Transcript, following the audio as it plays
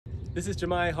This is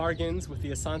Jamiah Hargins with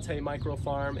the Asante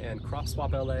MicroFarm and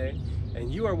CropSwap LA,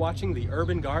 and you are watching The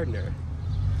Urban Gardener.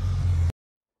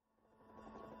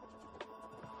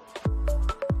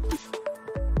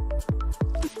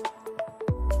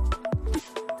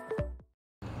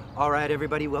 All right,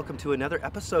 everybody, welcome to another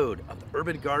episode of The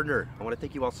Urban Gardener. I want to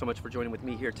thank you all so much for joining with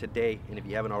me here today. And if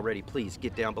you haven't already, please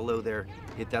get down below there,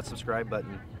 hit that subscribe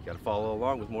button. You got to follow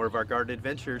along with more of our garden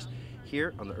adventures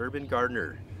here on The Urban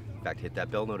Gardener. In fact, hit that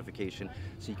bell notification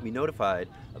so you can be notified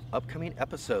of upcoming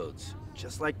episodes,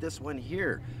 just like this one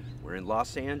here. We're in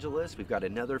Los Angeles. We've got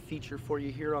another feature for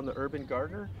you here on The Urban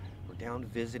Gardener. We're down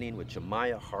visiting with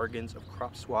Jamiah Hargins of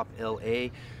CropSwap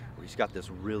LA, where he's got this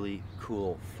really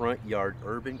cool front yard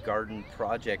urban garden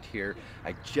project here.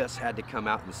 I just had to come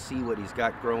out and see what he's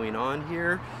got growing on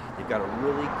here. They've got a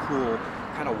really cool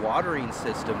kind of watering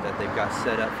system that they've got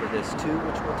set up for this too,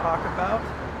 which we'll talk about.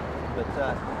 But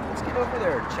let's get over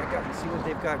there and check out and see what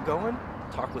they've got going,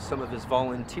 talk with some of his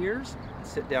volunteers, and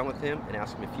sit down with him and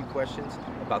ask him a few questions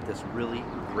about this really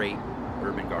great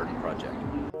urban garden project.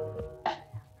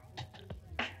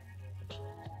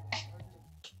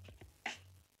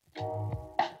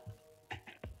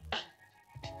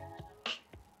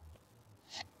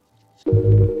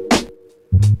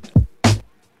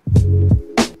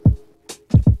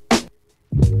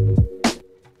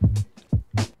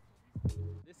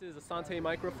 This is Asante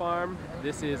MicroFarm.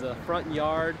 This is a front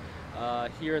yard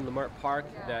here in Leimert Park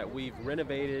that we've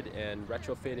renovated and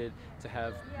retrofitted to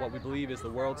have what we believe is the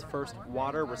world's first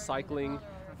water recycling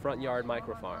front yard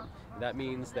microfarm. That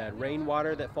means that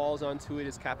rainwater that falls onto it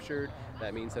is captured.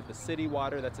 That means that the city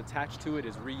water that's attached to it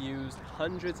is reused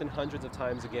hundreds and hundreds of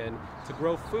times again to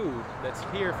grow food that's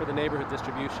here for the neighborhood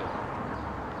distribution.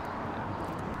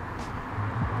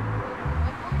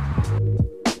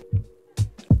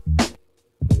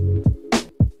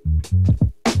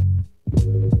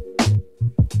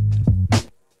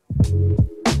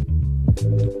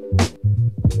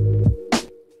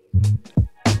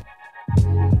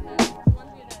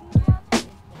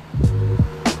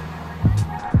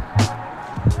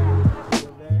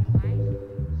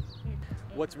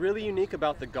 What's really unique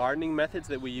about the gardening methods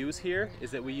that we use here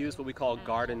is that we use what we call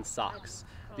garden socks.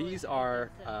 These are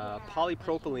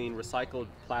polypropylene recycled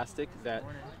plastic that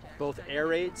both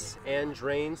aerates and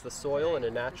drains the soil in a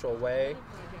natural way,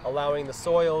 allowing the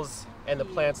soils and the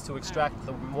plants to extract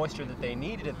the moisture that they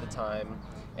needed at the time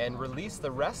and release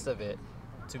the rest of it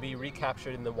to be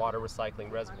recaptured in the water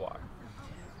recycling reservoir.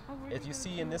 As you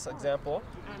see in this example,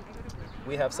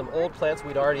 we have some old plants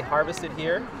we'd already harvested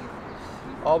here.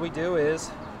 All we do is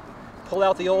pull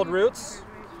out the old roots.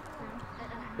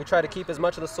 We try to keep as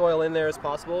much of the soil in there as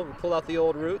possible. We pull out the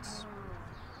old roots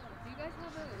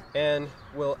and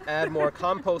we'll add more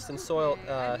compost and soil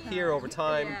here over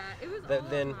time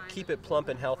that then keep it plump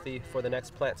and healthy for the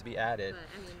next plant to be added.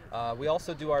 We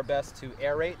also do our best to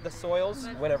aerate the soils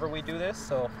whenever we do this,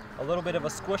 so a little bit of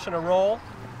a squish and a roll.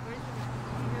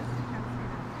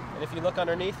 And if you look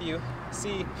underneath, you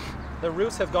see the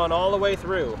roots have gone all the way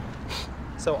through.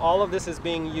 So all of this is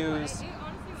being used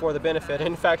for the benefit.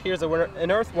 In fact, here's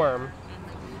an earthworm.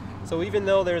 So even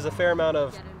though there's a fair amount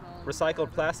of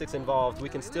recycled plastics involved, we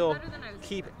can still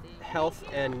keep health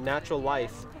and natural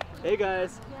life. Hey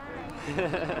guys!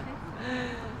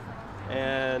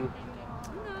 And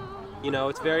you know,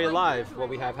 it's very alive what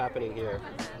we have happening here.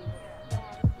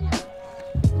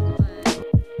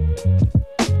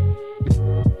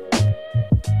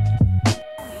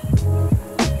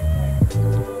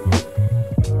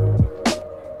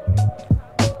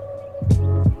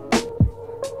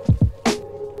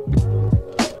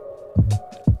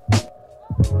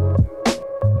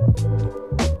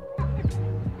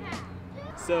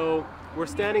 So we're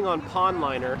standing on pond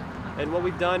liner, and what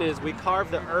we've done is we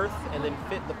carved the earth and then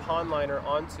fit the pond liner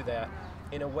onto that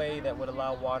in a way that would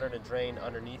allow water to drain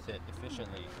underneath it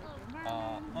efficiently.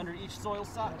 Under each soil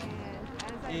sock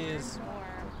is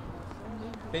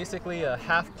basically a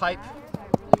half pipe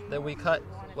that we cut.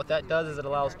 What that does is it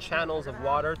allows channels of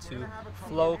water to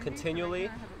flow continually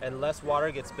and less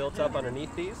water gets built up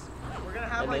underneath these.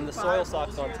 And then the soil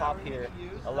socks on top here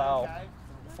allow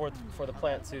for the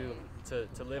plant to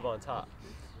live on top.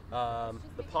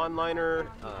 The pond liner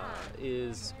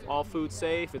is all food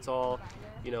safe. It's all,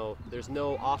 you know, there's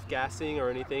no off-gassing or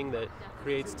anything that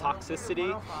creates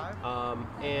toxicity.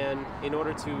 And in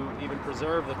order to even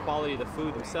preserve the quality of the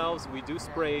food themselves, we do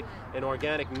spray an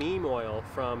organic neem oil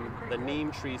from the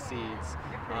neem tree seeds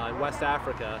in West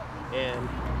Africa, and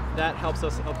that helps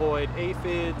us avoid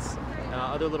aphids,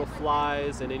 other little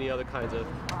flies, and any other kinds of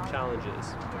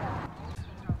challenges.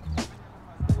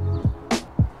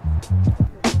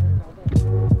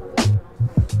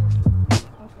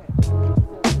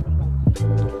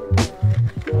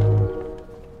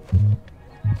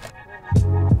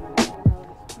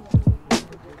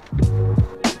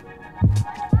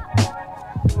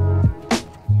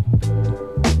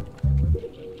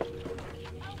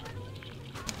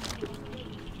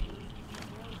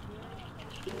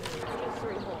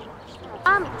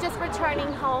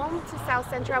 South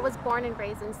Central. I was born and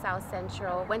raised in South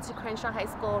Central. Went to Crenshaw High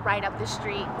School right up the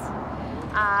street.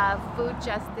 Food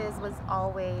justice was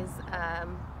always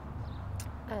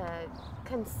a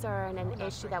concern and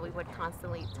issue that we would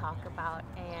constantly talk about.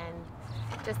 And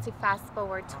just to fast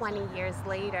forward 20 years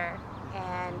later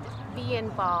and be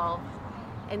involved,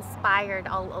 inspired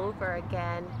all over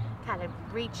again, kind of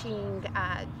reaching,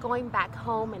 going back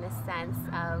home in a sense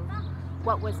of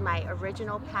what was my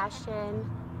original passion.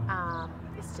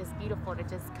 It's just beautiful to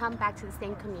just come back to the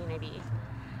same community,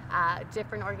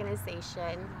 different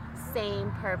organization,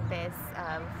 same purpose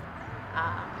of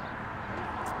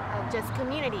just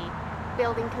community,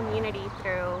 building community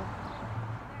through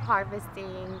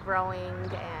harvesting, growing,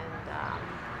 and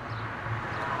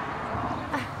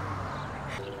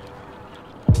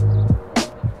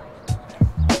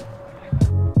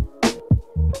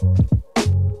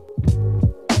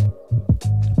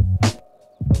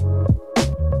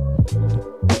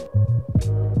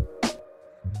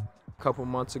A couple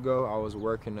months ago, I was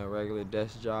working a regular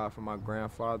desk job for my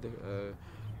grandfather.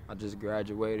 I just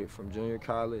graduated from junior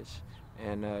college,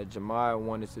 and Jamiah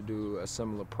wanted to do a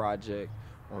similar project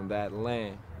on that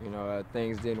land. You know,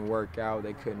 things didn't work out.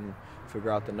 They couldn't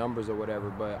figure out the numbers or whatever,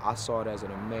 but I saw it as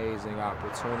an amazing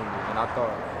opportunity, and I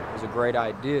thought it was a great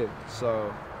idea.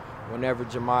 So whenever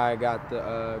Jamiah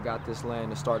got this land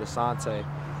to start Asante,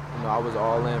 you know, I was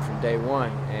all in from day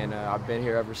one, and I've been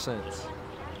here ever since.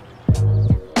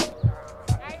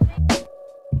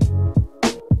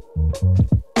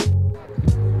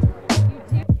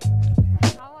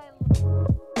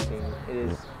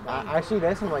 Actually,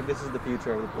 that seems like this is the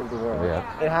future of the world.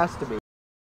 Yeah. It has to be.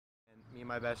 And me and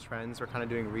my best friends were kind of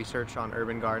doing research on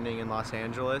urban gardening in Los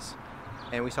Angeles,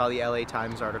 and we saw the LA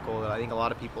Times article that I think a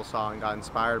lot of people saw and got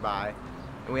inspired by.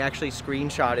 And we actually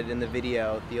screenshotted in the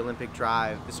video the Olympic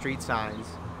Drive, the street signs,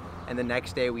 and the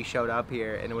next day we showed up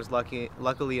here, and it was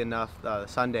luckily enough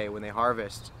Sunday when they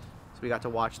harvest, so we got to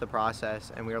watch the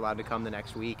process, and we were allowed to come the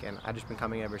next week, and I've just been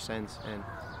coming ever since, and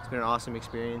it's been an awesome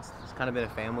experience. It's kind of been a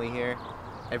family here.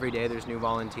 Every day there's new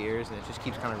volunteers, and it just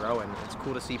keeps kind of growing. It's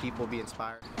cool to see people be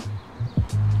inspired.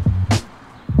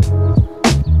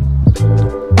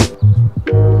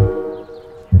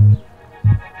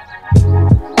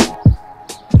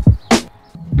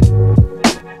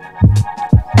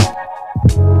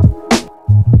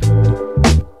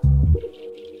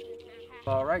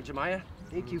 All right, Jamiah,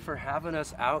 thank you for having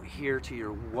us out here to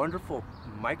your wonderful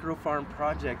microfarm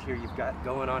project here you've got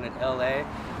going on in LA.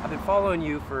 I've been following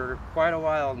you for quite a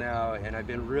while now, and I've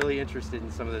been really interested in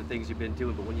some of the things you've been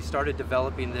doing, but when you started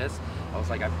developing this, I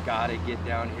was like, I've got to get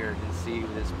down here and see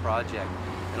this project.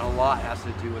 And a lot has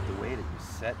to do with the way that you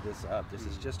set this up. This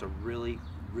is just a really,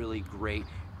 really great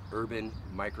urban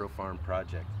microfarm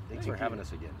project. Thanks for having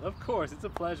us again. Of course, it's a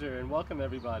pleasure, and welcome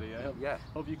everybody. I Yeah.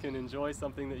 hope you can enjoy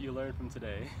something that you learned from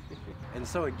today. And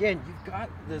so again, you've got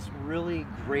this really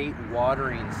great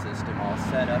watering system all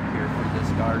set up here for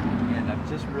this garden, and I'm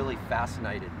just really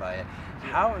fascinated by it.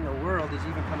 How in the world did you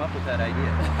even come up with that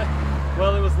idea?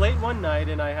 Well, it was late one night,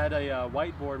 and I had a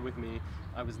whiteboard with me.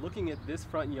 I was looking at this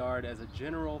front yard as a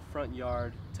general front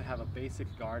yard to have a basic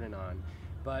garden on.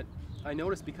 But I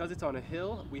noticed because it's on a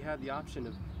hill, we had the option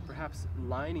of perhaps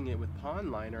lining it with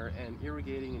pond liner and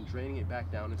irrigating and draining it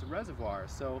back down into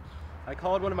reservoirs. So I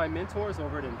called one of my mentors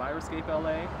over at Enviroscape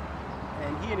LA,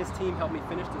 and he and his team helped me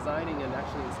finish designing and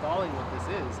actually installing what this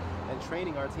is and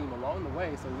training our team along the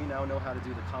way, so we now know how to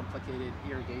do the complicated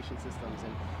irrigation systems.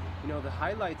 And you know, the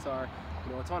highlights are,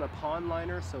 you know, it's on a pond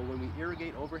liner, so when we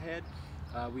irrigate overhead,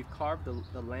 we've carved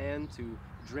the land to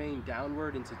drain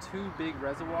downward into two big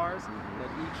reservoirs that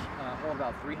each hold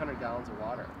about 300 gallons of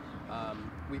water.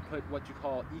 We put what you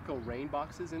call eco rain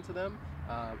boxes into them,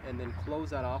 and then close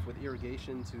that off with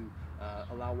irrigation to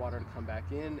allow water to come back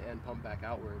in and pump back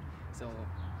outward. So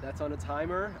that's on a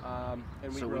timer.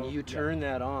 And So when you turn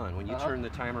that on, when you turn the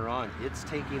timer on, it's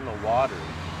taking the water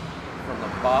from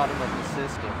the bottom of the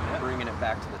system and bringing it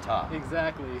back to the top.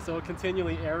 Exactly. So it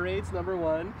continually aerates, number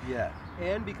one. Yeah.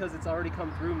 And because it's already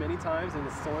come through many times and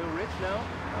it's soil rich now,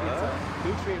 it's a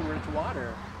nutrient rich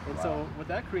water. And so what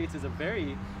that creates is a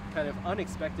very kind of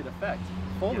unexpected effect.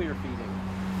 Foliar feeding.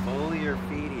 Foliar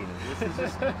feeding. This is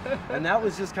just, and that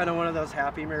was just kind of one of those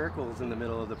happy miracles in the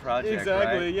middle of the project.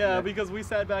 Exactly, right? yeah, because we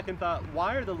sat back and thought,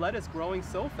 why are the lettuce growing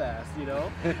so fast, you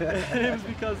know? And it was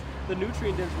because the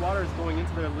nutrient-dense water is going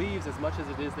into their leaves as much as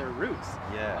it is their roots.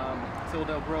 Yeah. So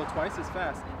they'll grow twice as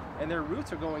fast. and their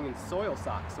roots are going in soil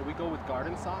socks. So we go with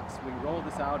garden socks. We roll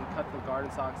this out and cut the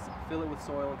garden socks, fill it with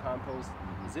soil and compost,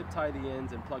 zip tie the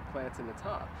ends, and plug plants in the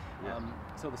top.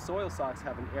 So the soil socks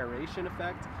have an aeration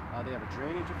effect, they have a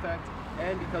drainage effect,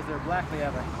 and because they're black, they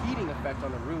have a heating effect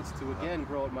on the roots to again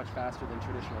grow it much faster than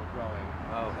traditional growing.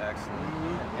 Oh, excellent.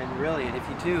 And really, and if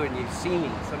you do, and you've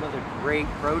seen some of the great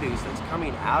produce that's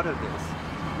coming out of this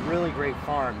really great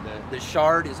farm. The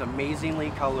chard is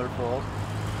amazingly colorful.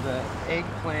 The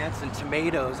eggplants and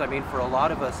tomatoes, I mean, for a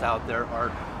lot of us out there,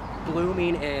 are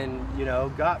blooming and, you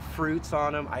know, got fruits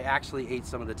on them. I actually ate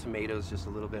some of the tomatoes just a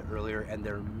little bit earlier, and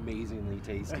they're amazingly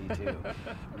tasty too.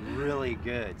 Really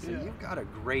good. So you've got a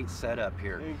great setup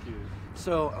here. Thank you.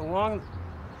 So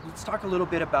let's talk a little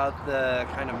bit about the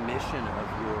kind of mission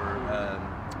of your,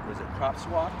 was it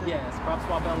CropSwap? Yes,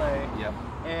 CropSwap LA. Yep.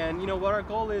 And you know what our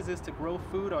goal is to grow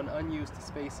food on unused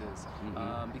spaces.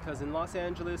 Because in Los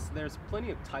Angeles, there's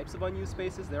plenty of types of unused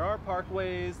spaces. There are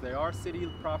parkways, there are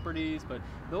city properties, but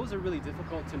those are really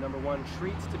difficult to, number one,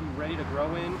 treat to be ready to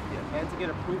grow in, and to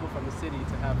get approval from the city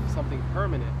to have something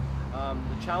permanent.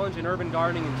 The challenge in urban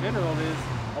gardening in general is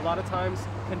a lot of times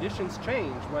conditions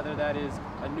change, whether that is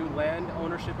a new land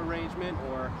ownership arrangement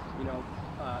or, you know,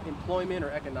 employment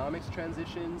or economics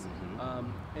transitions.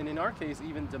 And in our case,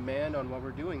 even demand on what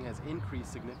we're doing has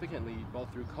increased significantly,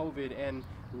 both through COVID and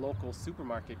local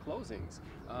supermarket closings.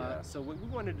 So what we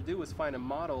wanted to do was find a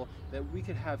model that we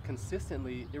could have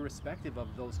consistently, irrespective of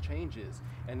those changes.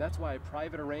 And that's why a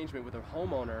private arrangement with a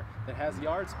homeowner that has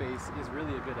yard space is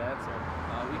really a good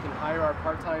answer. We can hire our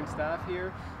part-time staff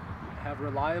here, have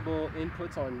reliable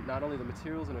inputs on not only the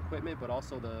materials and equipment, but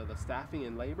also the staffing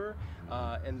and labor,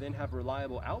 and then have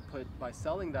reliable output by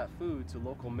selling that food to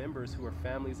local members who are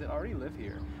families that already live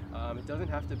here. It doesn't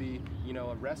have to be, you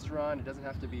know, a restaurant. It doesn't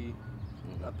have to be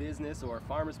a business or a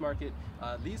farmer's market.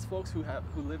 These folks who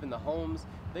live in the homes,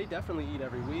 they definitely eat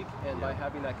every week, and by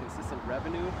having that consistent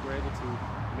revenue, we're able to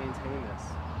maintain this.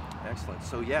 Excellent.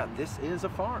 So yeah, this is a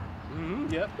farm.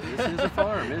 Yep. This is a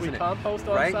farm, isn't it? We compost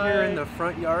on right site. Here in the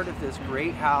front yard of this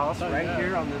great house,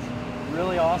 here on this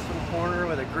really awesome corner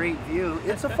with a great view.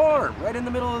 It's a farm right in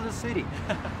the middle of the city.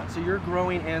 So you're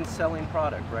growing and selling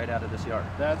product right out of this yard.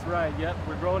 That's right. Yep.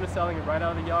 We're growing and selling it right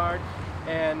out of the yard,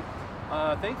 and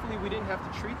thankfully we didn't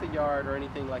have to treat the yard or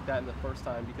anything like that in the first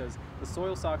time, because the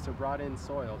soil socks are brought in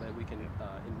soil that we can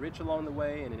enrich along the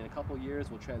way, and in a couple years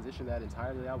we'll transition that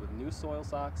entirely out with new soil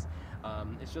socks.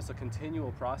 It's just a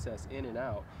continual process in and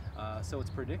out. So it's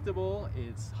predictable,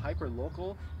 it's hyper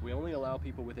local. We only allow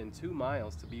people within 2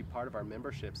 miles to be part of our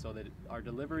membership, so that our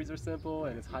deliveries are simple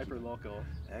and it's hyper local.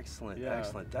 Excellent,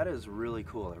 excellent. That is really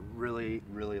cool. I really,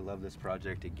 really love this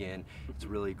project. Again, it's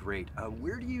really great.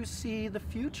 Where do you see the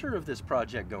future of this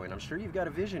project going? I'm sure you've got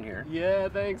a vision here. Yeah,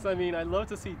 thanks. I mean, I'd love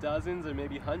to see dozens or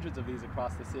maybe hundreds of these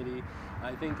across the city.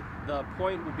 I think the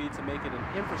point would be to make it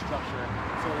an infrastructure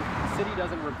so the city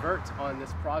doesn't revert on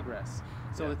this progress.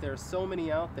 So that there are so many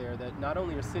out there that not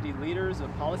only are city leaders or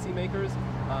policymakers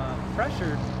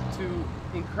pressured to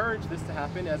encourage this to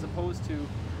happen, as opposed to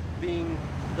being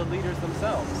the leaders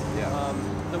themselves.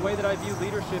 The way that I view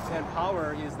leadership and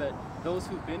power is that those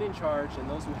who've been in charge and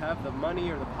those who have the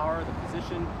money or the power or the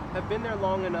position have been there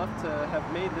long enough to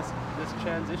have made this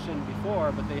transition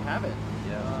before, but they haven't.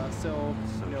 So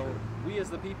you know, we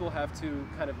as the people have to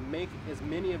kind of make as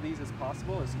many of these as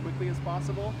possible, as quickly as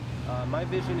possible. My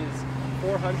vision is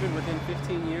 400 within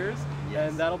 15 years,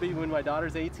 and that'll be when my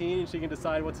daughter's 18 and she can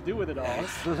decide what to do with it all.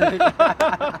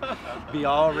 Be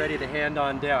all ready to hand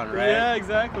on down, right? Yeah,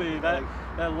 exactly. That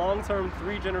long-term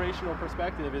 3-generational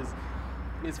perspective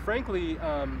is frankly,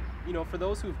 you know, for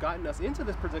those who've gotten us into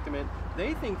this predicament,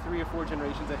 they think 3 or 4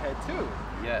 generations ahead too.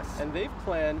 Yes. And they've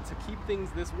planned to keep things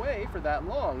this way for that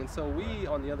long. And so we,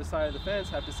 on the other side of the fence,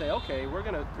 have to say, okay, we're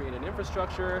going to create an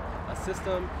infrastructure, a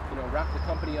system, you know, wrap the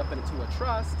company up into a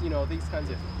trust, you know, these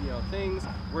kinds of, you know, things.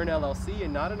 We're an LLC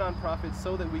and not a nonprofit,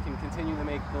 so that we can continue to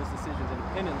make those decisions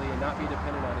independently and not be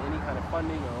dependent on any kind of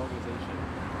funding or organization.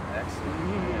 Excellent.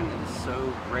 Man, it's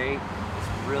so great.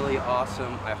 It's really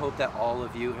awesome. I hope that all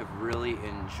of you have really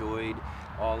enjoyed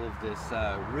all of this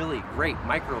really great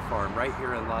micro farm right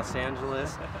here in Los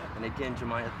Angeles. And again,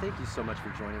 Jamiah, thank you so much for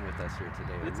joining with us here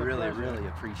today. It's really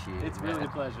appreciate it. It's really a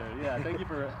pleasure. Yeah, thank you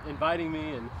for inviting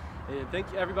me, and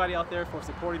thank you everybody out there for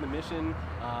supporting the mission,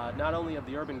 not only of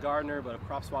the Urban Gardener, but of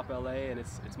CropSwap LA and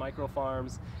its micro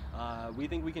farms. We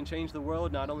think we can change the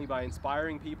world not only by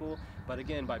inspiring people, but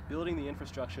again, by building the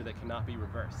infrastructure that cannot be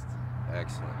reversed.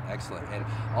 Excellent, excellent. And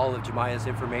all of Jamiah's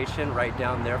information right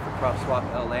down there for CropSwap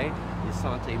LA, the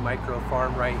Asante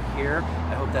MicroFarm right here.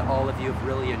 I hope that all of you have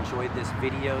really enjoyed this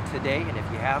video today, and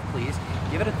if you have, please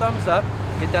give it a thumbs up,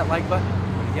 hit that like button.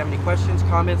 If you have any questions,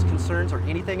 comments, concerns, or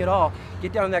anything at all,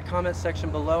 get down in that comment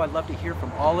section below. I'd love to hear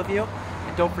from all of you.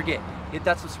 And don't forget, hit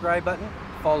that subscribe button,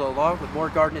 follow along with more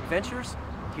garden adventures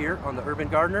here on The Urban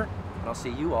Gardener, and I'll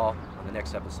see you all on the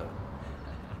next episode.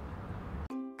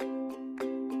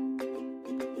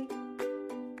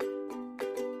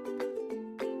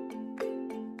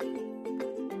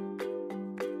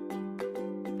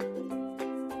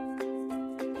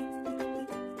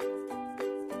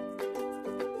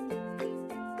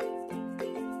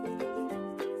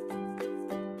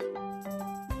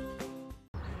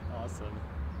 Awesome.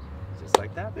 Just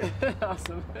like that.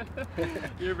 Awesome.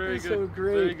 You're very That's good. so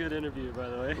great. Very good interview, by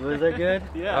the way. Was that good?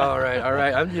 Yeah. All right, all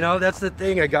right. You know, that's the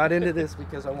thing. I got into this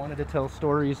because I wanted to tell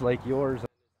stories like yours.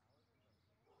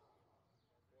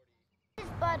 This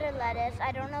is butter lettuce.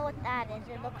 I don't know what that is.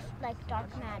 It looks like dark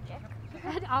magic.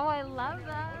 Oh, I love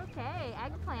that. Okay,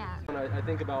 eggplant. When I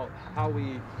think about how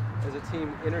we, as a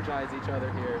team, energize each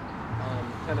other here,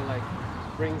 kind of like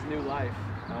brings new life.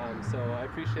 So I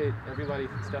appreciate everybody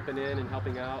stepping in and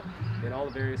helping out in all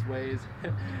the various ways.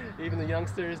 Even the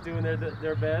youngsters doing their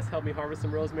best. Helped me harvest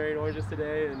some rosemary and oranges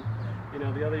today, and you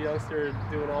know, the other youngster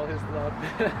doing all his stuff.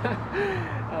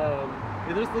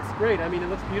 It just looks great. I mean, it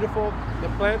looks beautiful. The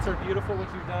plants are beautiful.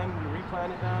 What you've done, you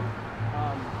replanted them.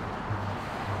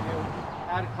 You know,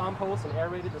 added compost and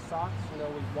aerated the socks. You know,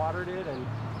 we've watered it and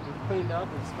we've cleaned up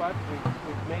and swept.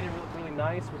 We've made it really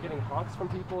nice. We're getting honks from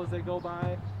people as they go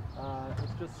by.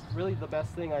 It's just really the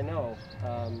best thing I know.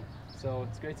 So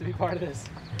it's great to be part of this.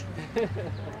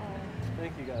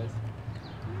 Thank you guys.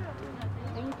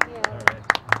 Thank you. All right.